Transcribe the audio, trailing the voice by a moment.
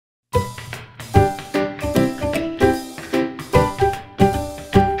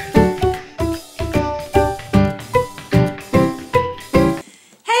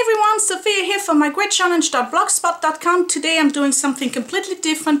challenge.blogspot.com. Today I'm doing something completely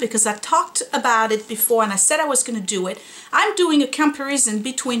different because I talked about it before and I said I was going to do it. I'm doing a comparison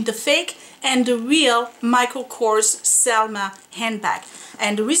between the fake and the real Michael Kors Selma handbag.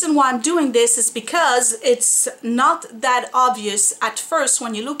 And the reason why I'm doing this is because it's not that obvious at first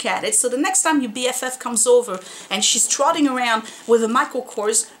when you look at it. So the next time your BFF comes over and she's trotting around with a Michael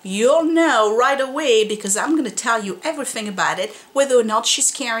Kors, you'll know right away because I'm going to tell you everything about it, whether or not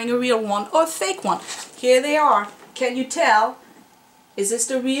she's carrying a real one or a fake one. Here they are. Can you tell? Is this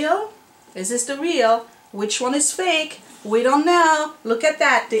the real? Is this the real? Which one is fake? We don't know. Look at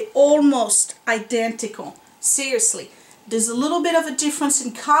that. They're almost identical. Seriously. There's a little bit of a difference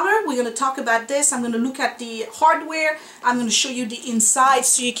in color. We're going to talk about this. I'm going to look at the hardware. I'm going to show you the inside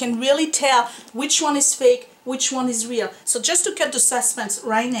so you can really tell which one is fake, which one is real. So just to cut the suspense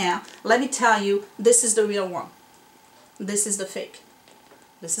right now, let me tell you, this is the real one. This is the fake.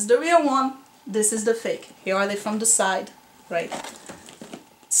 This is the real one. This is the fake. Here are they from the side, right?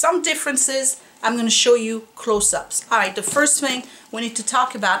 Some differences. I'm going to show you close-ups. Alright, the first thing we need to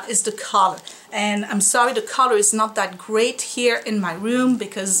talk about is the color. And I'm sorry the color is not that great here in my room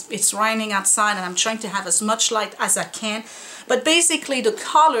because it's raining outside and I'm trying to have as much light as I can. But basically the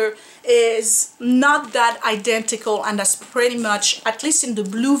color is not that identical, and that's pretty much, at least in the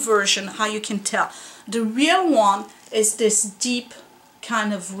blue version, how you can tell. The real one is this deep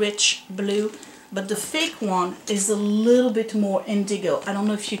kind of rich blue, but the fake one is a little bit more indigo. I don't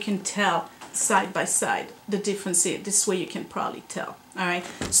know if you can tell side by side the difference here. This way you can probably tell. All right,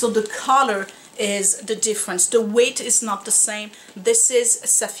 so the color is the difference. The weight is not the same. This is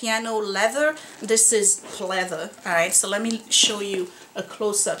Saffiano leather, this is pleather. All right, so let me show you a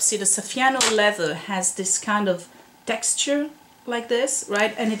close-up. See, the Saffiano leather has this kind of texture like this,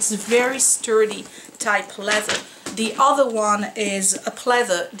 right? And it's very sturdy type leather. The other one is a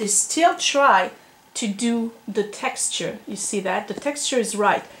pleather. They still try to do the texture. You see that? The texture is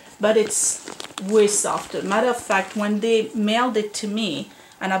right, but it's way softer. Matter of fact, when they mailed it to me,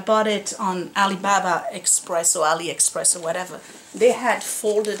 and I bought it on Alibaba Express or AliExpress or whatever, they had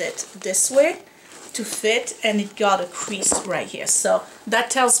folded it this way to fit, and it got a crease right here. So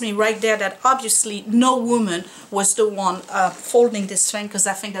that tells me right there that obviously no woman was the one folding this thing, because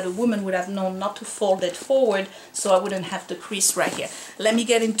I think that a woman would have known not to fold it forward, so I wouldn't have the crease right here. Let me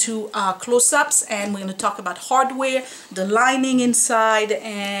get into close-ups, and we're going to talk about hardware, the lining inside,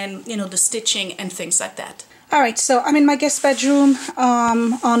 and you know, the stitching and things like that. Alright, so I'm in my guest bedroom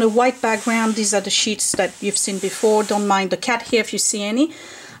on a white background. These are the sheets that you've seen before. Don't mind the cat here if you see any.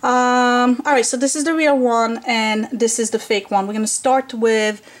 Alright, so this is the real one and this is the fake one. We're going to start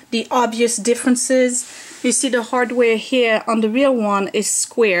with the obvious differences. You see the hardware here on the real one is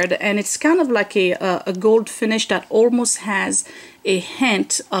squared, and it's kind of like a gold finish that almost has a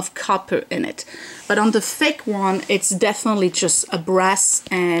hint of copper in it. But on the fake one, it's definitely just a brass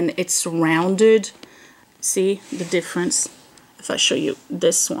and it's rounded. See the difference? If I show you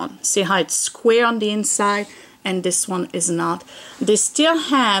this one, see how it's square on the inside and this one is not. They still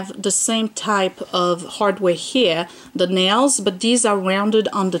have the same type of hardware here, the nails, but these are rounded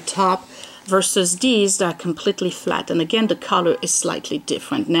on the top versus these that are completely flat. And again, the color is slightly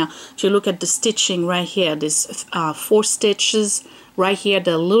different. Now, if you look at the stitching right here, there's 4 stitches right here.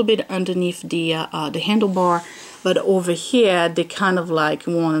 They're a little bit underneath the handlebar. But over here, they kind of like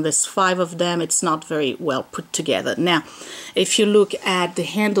there's 5 of them. It's not very well put together. Now, if you look at the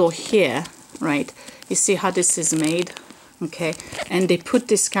handle here, right, you see how this is made, okay? And they put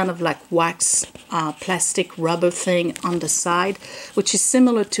this kind of like wax plastic rubber thing on the side, which is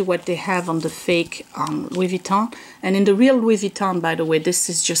similar to what they have on the fake Louis Vuitton. And in the real Louis Vuitton, by the way, this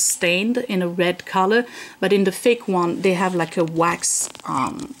is just stained in a red color. But in the fake one, they have like a wax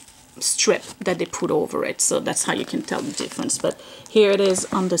strip that they put over it, so that's how you can tell the difference. But here it is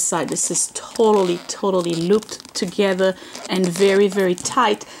on the side. This is totally looped together and very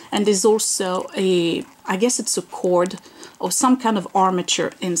tight, and there's also a, I guess it's a cord or some kind of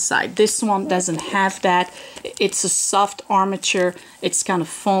armature inside. This one doesn't have that. It's a soft armature. It's kind of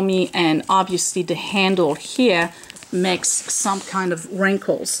foamy, and obviously the handle here makes some kind of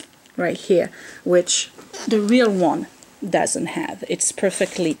wrinkles right here, which the real one doesn't have. It's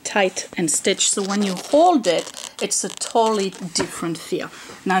perfectly tight and stitched, so when you hold it, it's a totally different feel.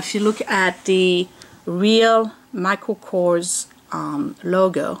 Now, if you look at the real Michael Kors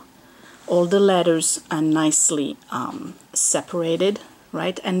logo, all the letters are nicely separated,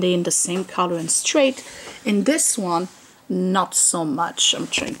 right? And they're in the same color and straight. In this one, not so much. I'm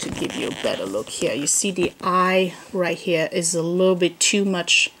trying to give you a better look here. You see the eye right here is a little bit too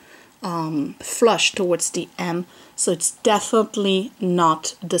much flush towards the M, so it's definitely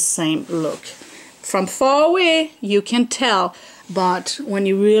not the same look. from far away you can tell, but when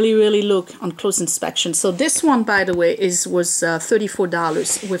you really look on close inspection. So this one, by the way, was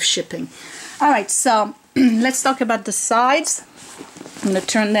 $34 with shipping. All right, so let's talk about the sides. I'm going to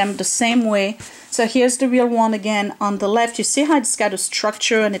turn them the same way. So here's the real one again. On the left, you see how it's got a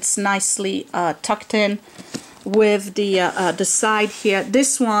structure and it's nicely tucked in with the side here.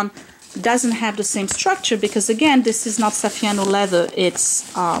 This one doesn't have the same structure because, again, this is not Saffiano leather, it's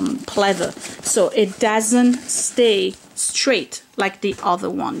pleather. So it doesn't stay straight like the other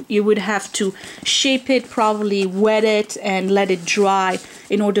one. You would have to shape it, probably wet it and let it dry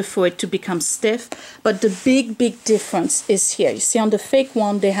in order for it to become stiff. But the big difference is here. You see on the fake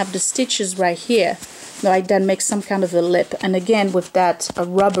one, they have the stitches right here, right, that makes some kind of a lip, and again with that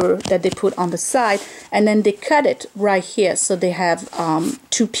rubber that they put on the side, and then they cut it right here, so they have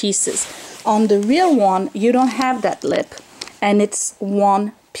two pieces. On the real one, you don't have that lip, and it's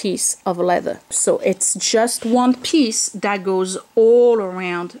one piece of leather, so it's just one piece that goes all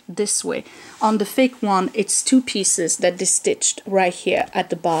around this way. On the fake one, it's two pieces that they stitched right here at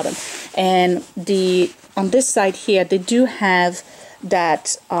the bottom, and on this side here they do have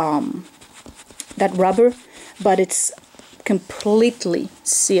that that rubber, but it's completely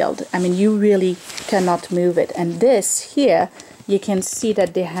sealed. I mean, you really cannot move it. And this here, you can see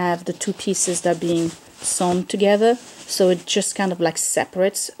that they have the two pieces that are being sewn together, so it just kind of like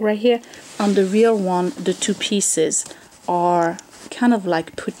separates right here. On the real one, the two pieces are kind of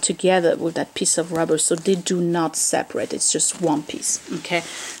like put together with that piece of rubber, so they do not separate. It's just one piece. Okay,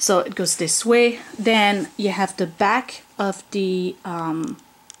 so it goes this way. Then you have the back of the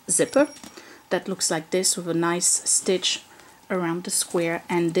zipper that looks like this with a nice stitch around the square,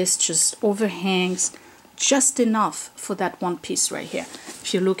 and this just overhangs just enough for that one piece right here.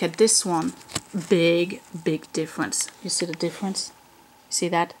 If you look at this one, big difference. You see the difference? You see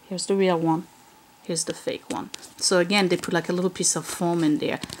that? Here's the real one, here's the fake one. So again, they put like a little piece of foam in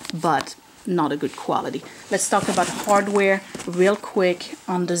there, but not a good quality. Let's talk about hardware real quick.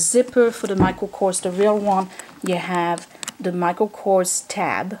 On the zipper for the Michael Kors, the real one, you have the Michael Kors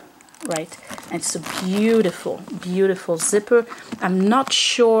tab, right? And it's a beautiful zipper. I'm not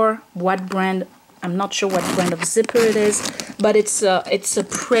sure what brand of zipper it is, but it's a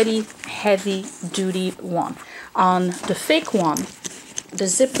pretty heavy duty one. On the fake one, the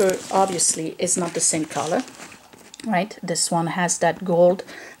zipper obviously is not the same color, right? This one has that gold,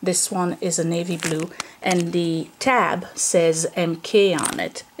 this one is a navy blue, and the tab says MK on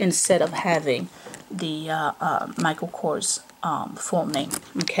it instead of having the Michael Kors full name.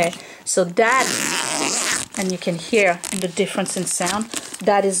 Okay, so that, and you can hear the difference in sound.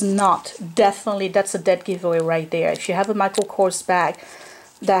 That is not, definitely, that's a dead giveaway right there. If you have a Michael Kors bag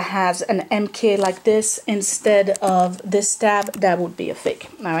that has an MK like this instead of this tab, that would be a fake.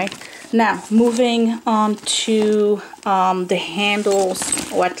 All right, now moving on to the handles,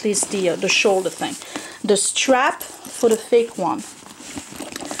 or at least the shoulder thing. The strap for the fake one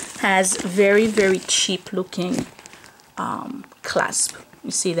has very cheap looking clasp.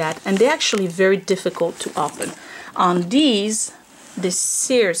 You see that? And they're actually very difficult to open. On these, they're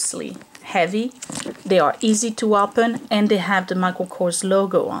seriously heavy. They are easy to open, and they have the Michael Kors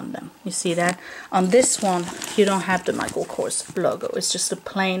logo on them. You see that? On this one, you don't have the Michael Kors logo. It's just a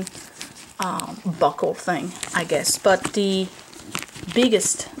plain buckle thing, I guess. But the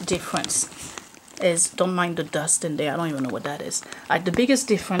biggest difference is, don't mind the dust in there, I don't even know what that is. The biggest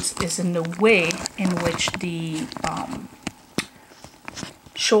difference is in the way in which the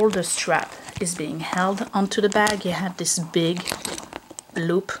shoulder strap is being held onto the bag. You have this big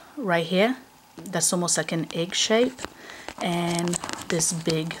loop right here that's almost like an egg shape, and this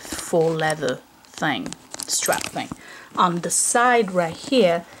big faux leather thing, strap thing. On the side right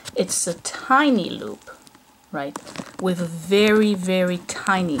here, it's a tiny loop, right, with a very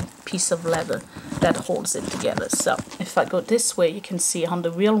tiny piece of leather that holds it together. So if I go this way, you can see on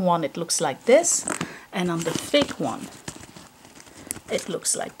the real one it looks like this, and on the fake one it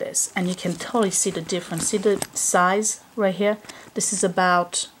looks like this, and you can totally see the difference. See the size right here? This is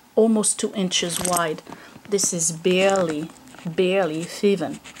about almost 2 inches wide. This is barely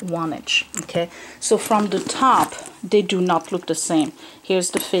even 1 inch. Okay, so from the top they do not look the same.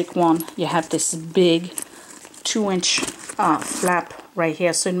 Here's the fake one. You have this big 2-inch flap right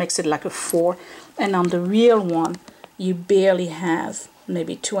here, so it makes it like a 4, and on the real one you barely have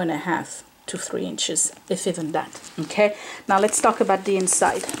maybe 2.5 to 3 inches, if even that. Okay, now let's talk about the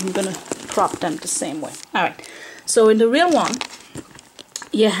inside. I'm gonna prop them the same way. All right, so in the real one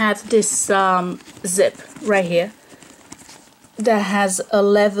you have this zip right here that has a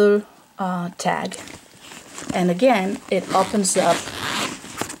leather tag, and again it opens up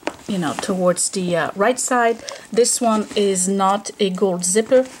you know, towards the right side. This one is not a gold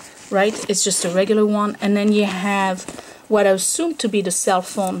zipper, right? It's just a regular one. And then you have what I assume to be the cell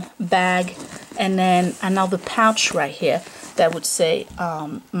phone bag, and then another pouch right here that would say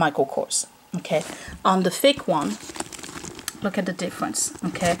Michael Kors. Okay, on the fake one, look at the difference.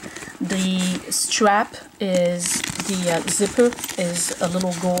 Okay, the strap is, the zipper is a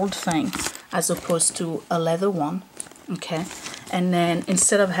little gold thing as opposed to a leather one. Okay, and then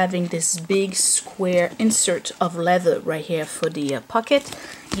instead of having this big square insert of leather right here for the pocket,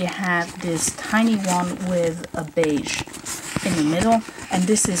 you have this tiny one with a beige in the middle, and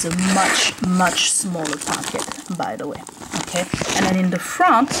this is a much smaller pocket, by the way. Okay, and then in the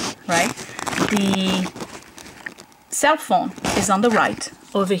front, right, the cell phone is on the right.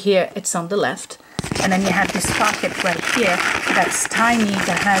 Over here it's on the left, and then you have this pocket right here that's tiny,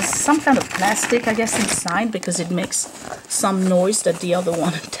 that has some kind of plastic, I guess, inside, because it makes some noise that the other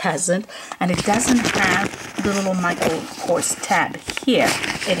one doesn't. And it doesn't have the little Michael Kors tab here,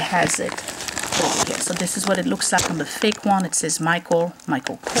 it has it over here. So this is what it looks like on the fake one. It says Michael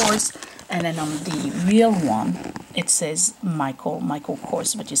Kors, and then on the real one it says Michael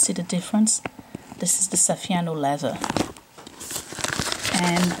Kors. But you see the difference? This is the Saffiano leather,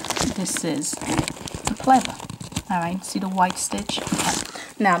 and this is the pleather. All right, see the white stitch? Okay.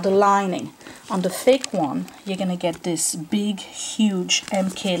 Now the lining. On the fake one, you're gonna get this big, huge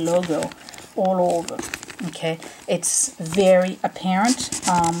MK logo all over. Okay, it's very apparent.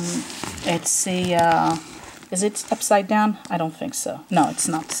 It's a, is it upside down? I don't think so. No, it's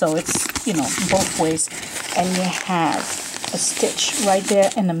not. So it's, you know, both ways. And you have a stitch right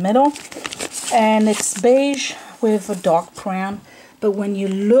there in the middle. And it's beige with a dark brown. But when you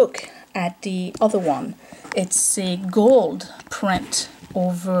look at the other one, it's a gold print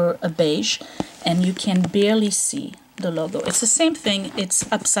over a beige, and you can barely see the logo. It's the same thing.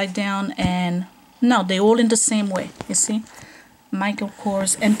 It's upside down, and no, they're all in the same way. You see? Michael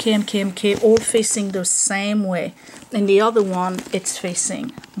Kors, MK, all facing the same way. And the other one, it's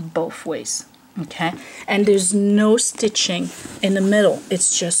facing both ways. Okay, and there's no stitching in the middle.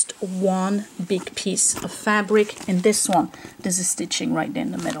 It's just one big piece of fabric. And this one, there's a stitching right there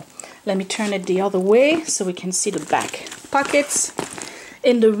in the middle. Let me turn it the other way so we can see the back pockets.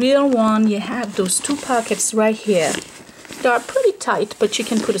 In the real one, you have those two pockets right here. They are pretty tight, but you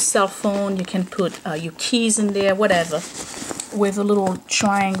can put a cell phone, you can put your keys in there, whatever, with a little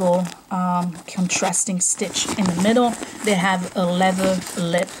triangle contrasting stitch in the middle. They have a leather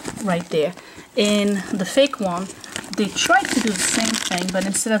lip right there. In the fake one, they tried to do the same thing, but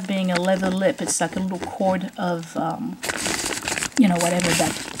instead of being a leather lip, it's like a little cord of, you know, whatever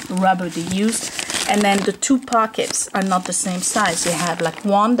that rubber they used. And then the two pockets are not the same size. You have like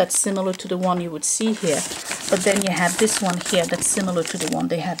one that's similar to the one you would see here, but then you have this one here that's similar to the one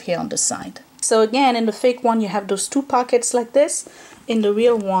they have here on the side. So again, in the fake one, you have those two pockets like this. In the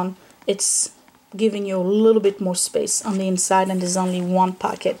real one, it's giving you a little bit more space on the inside, and there's only one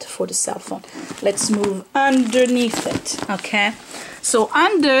pocket for the cell phone. Let's move underneath it. Okay, so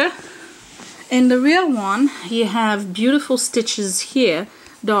under, in the real one, you have beautiful stitches here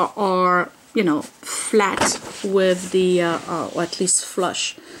that are, you know, flat with the or at least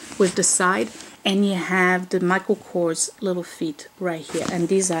flush with the side, and you have the Michael Kors little feet right here, and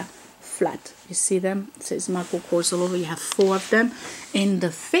these are flat. You see them? It says Michael Kors all over. You have 4 of them. In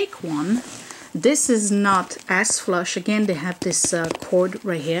the fake one, this is not as flush. Again, they have this cord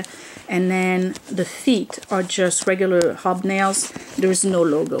right here, and then the feet are just regular hobnails. There's no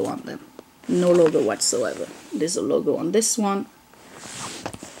logo on them, no logo whatsoever. There's a logo on this one,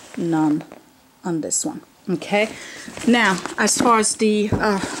 none on this one. Okay, now as far as the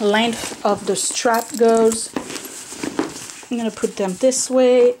length of the strap goes, I'm gonna put them this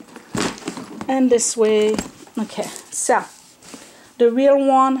way and this way. Okay, so the real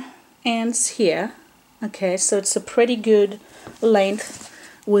one ends here. Okay, so it's a pretty good length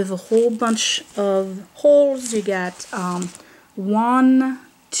with a whole bunch of holes. You got 1,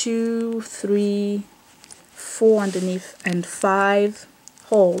 2, 3, 4 underneath, and 5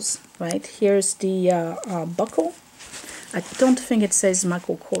 holes. Right, here's the buckle. I don't think it says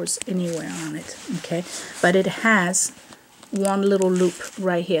Michael Kors anywhere on it. Okay, but it has one little loop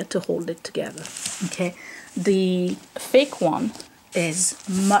right here to hold it together. Okay, the fake one is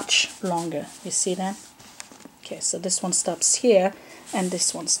much longer. You see that? Okay, so this one stops here and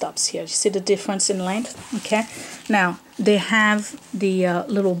this one stops here. You see the difference in length? Okay, now they have the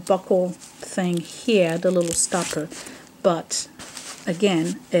little buckle thing here, the little stopper, but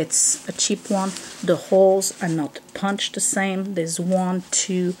again, it's a cheap one. The holes are not punched the same. There's 1,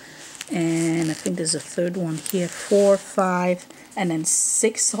 2, and I think there's a third one here, 4, 5, and then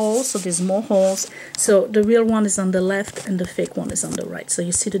 6 holes, so there's more holes. So the real one is on the left and the fake one is on the right. So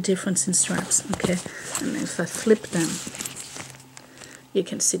you see the difference in straps, okay? And if I flip them, you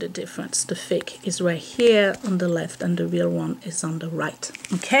can see the difference. The fake is right here on the left and the real one is on the right,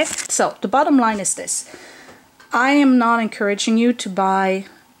 okay? So the bottom line is this. I am not encouraging you to buy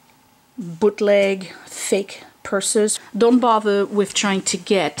bootleg, fake purses. Don't bother with trying to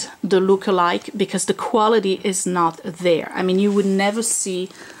get the look-alike because the quality is not there. I mean, you would never see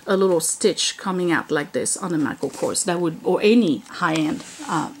a little stitch coming out like this on a Michael Kors. That would, or any high-end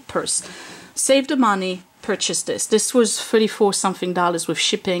purse. Save the money. Purchase this. This was $34 something with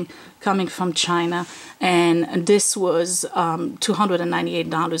shipping coming from China, and this was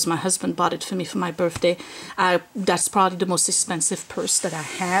 $298. My husband bought it for me for my birthday. That's probably the most expensive purse that I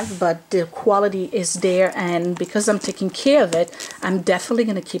have, but the quality is there, and because I'm taking care of it, I'm definitely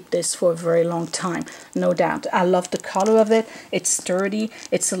going to keep this for a very long time, no doubt. I love the color of it. It's sturdy.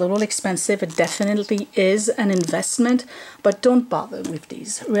 It's a little expensive. It definitely is an investment, but don't bother with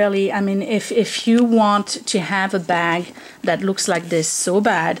these. Really, I mean, if you want to have a bag that looks like this so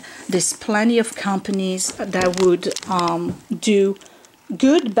bad, there's plenty of companies that would do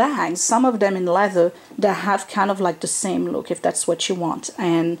good bags, some of them in leather, that have kind of like the same look, if that's what you want.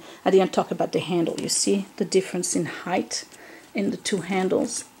 And I didn't talk about the handle. You see the difference in height in the two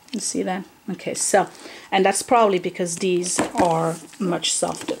handles? You see that? Okay, so, and that's probably because these are much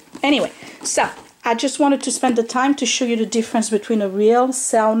softer. Anyway, so I just wanted to spend the time to show you the difference between a real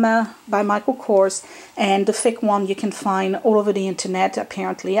Selma by Michael Kors and the fake one you can find all over the internet.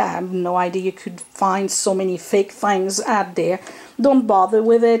 Apparently, I have no idea you could find so many fake things out there. Don't bother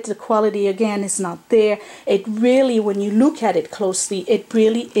with it. The quality, again, is not there. It really, when you look at it closely, it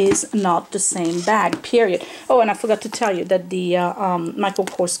really is not the same bag, period. Oh, and I forgot to tell you that the Michael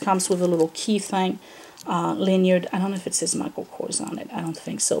Kors comes with a little key thing. Lanyard. I don't know if it says Michael Kors on it. I don't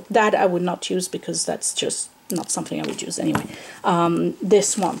think so. That I would not use because that's just not something I would use anyway.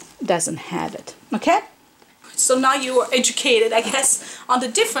 This one doesn't have it. Okay? So now you are educated, I guess, on the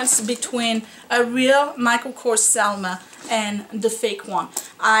difference between a real Michael Kors Selma and the fake one.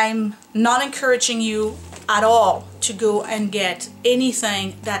 I'm not encouraging you at all to go and get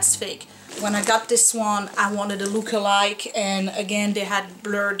anything that's fake. When I got this one, I wanted a look-alike, and again, they had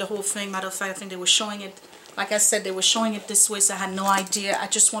blurred the whole thing. Matter of fact, I think they were showing it, like I said, they were showing it this way, so I had no idea. I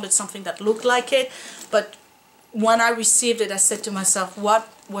just wanted something that looked like it. But when I received it, I said to myself,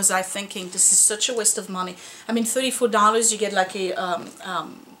 what was I thinking? This is such a waste of money. I mean, $34, you get like a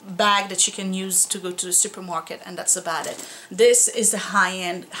bag that you can use to go to the supermarket, and that's about it. This is a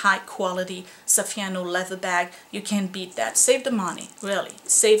high-end, high-quality Saffiano leather bag. You can't beat that. Save the money, really.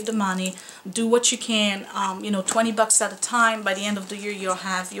 Save the money. Do what you can. You know, 20 bucks at a time. By the end of the year, you'll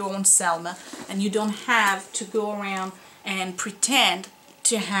have your own Selma, and you don't have to go around and pretend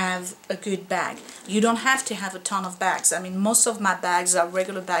to have a good bag. You don't have to have a ton of bags. I mean, most of my bags are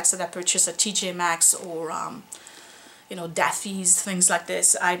regular bags that I purchase at TJ Maxx or you know, Daffy's, things like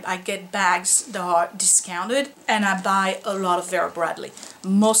this. I get bags that are discounted, and I buy a lot of Vera Bradley.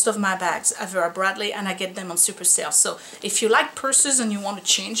 Most of my bags are Vera Bradley, and I get them on super sale. So if you like purses and you want to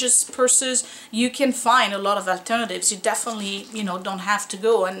change your purses, you can find a lot of alternatives. You definitely, you know, don't have to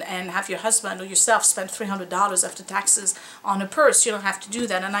go and have your husband or yourself spend $300 after taxes on a purse. You don't have to do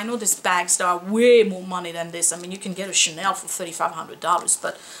that. And I know there's bags that are way more money than this. I mean, you can get a Chanel for $3,500,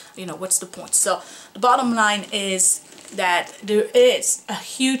 but, you know, what's the point? So the bottom line is that there is a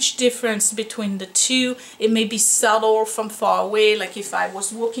huge difference between the two. It may be subtle from far away, like if I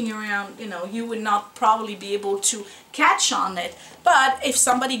was walking around, you know, you would not probably be able to catch on it. But if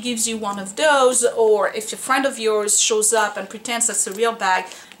somebody gives you one of those, or if a friend of yours shows up and pretends that's a real bag,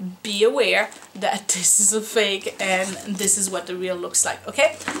 be aware that this is a fake and this is what the real looks like,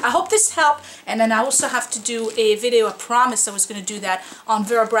 okay? I hope this helped, and then I also have to do a video. I promised I was going to do that on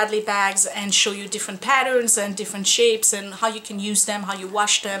Vera Bradley bags and show you different patterns and different shapes and how you can use them, how you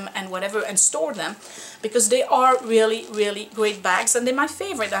wash them and whatever, and store them, because they are really, really great bags, and they're my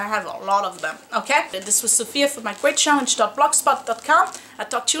favorite. I have a lot of them, okay? This was Sophia from my great challenge.blogspot.com. I'll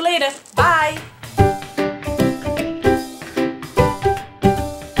talk to you later. Bye!